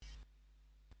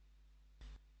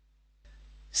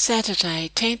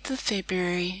Saturday, 10th of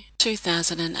February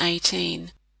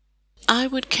 2018. I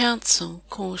would counsel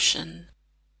caution.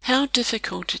 How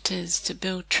difficult it is to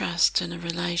build trust in a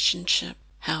relationship,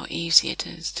 how easy it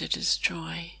is to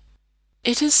destroy.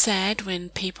 It is sad when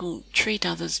people treat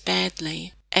others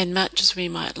badly, and much as we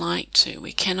might like to,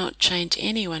 we cannot change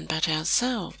anyone but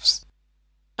ourselves.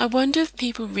 I wonder if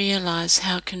people realize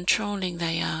how controlling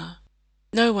they are.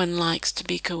 No one likes to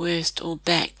be coerced or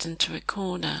backed into a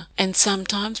corner, and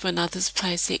sometimes when others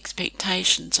place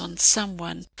expectations on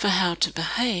someone for how to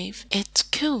behave, it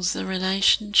kills the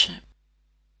relationship.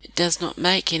 It does not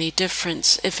make any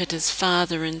difference if it is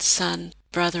father and son,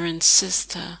 brother and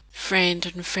sister, friend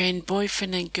and friend,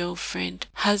 boyfriend and girlfriend,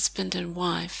 husband and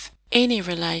wife. Any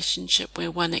relationship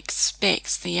where one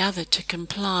expects the other to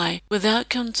comply without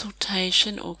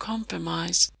consultation or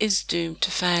compromise is doomed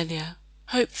to failure.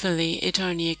 Hopefully it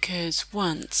only occurs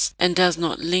once and does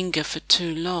not linger for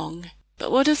too long. But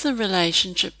what if the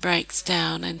relationship breaks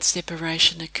down and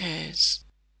separation occurs?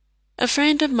 A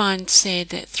friend of mine said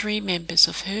that 3 members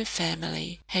of her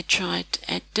family had tried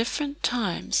at different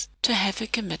times to have her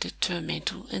committed to a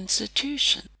mental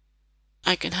institution.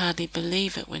 I could hardly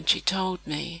believe it when she told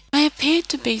me. They appeared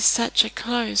to be such a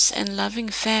close and loving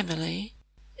family.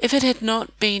 If it had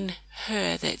not been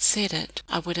her that said it,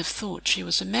 I would have thought she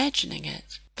was imagining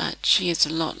it. But she is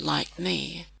a lot like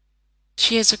me.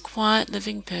 She is a quiet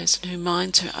living person who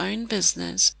minds her own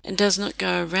business and does not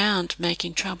go around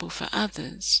making trouble for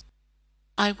others.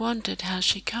 I wondered how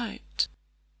she coped.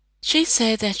 She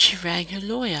said that she rang her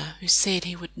lawyer, who said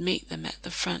he would meet them at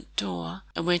the front door,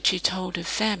 and when she told her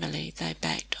family, they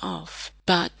backed off.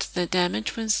 But the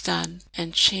damage was done,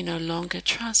 and she no longer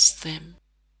trusts them.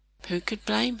 Who could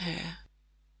blame her?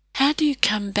 How do you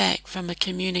come back from a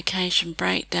communication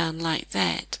breakdown like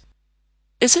that?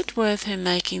 Is it worth her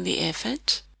making the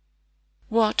effort?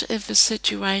 What if the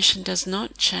situation does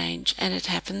not change and it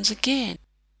happens again?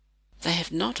 They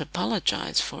have not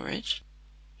apologized for it.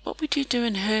 What would you do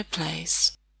in her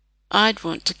place? I'd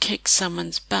want to kick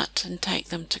someone's butt and take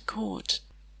them to court.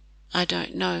 I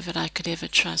don't know that I could ever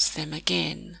trust them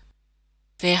again.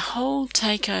 Their whole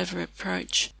takeover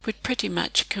approach would pretty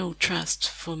much kill trust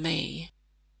for me.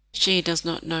 She does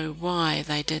not know why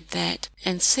they did that,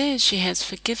 and says she has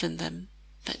forgiven them,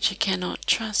 but she cannot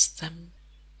trust them.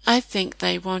 I think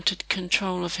they wanted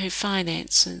control of her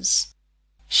finances.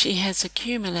 She has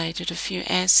accumulated a few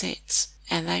assets,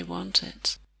 and they want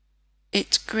it.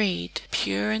 It's greed,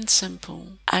 pure and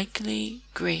simple, ugly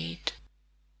greed.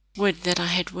 Would that I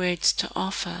had words to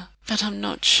offer, but I'm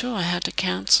not sure how to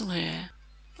counsel her.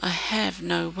 I have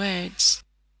no words.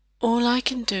 All I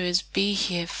can do is be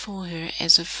here for her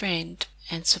as a friend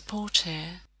and support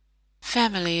her.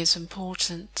 Family is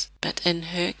important, but in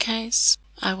her case,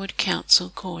 I would counsel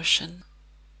caution.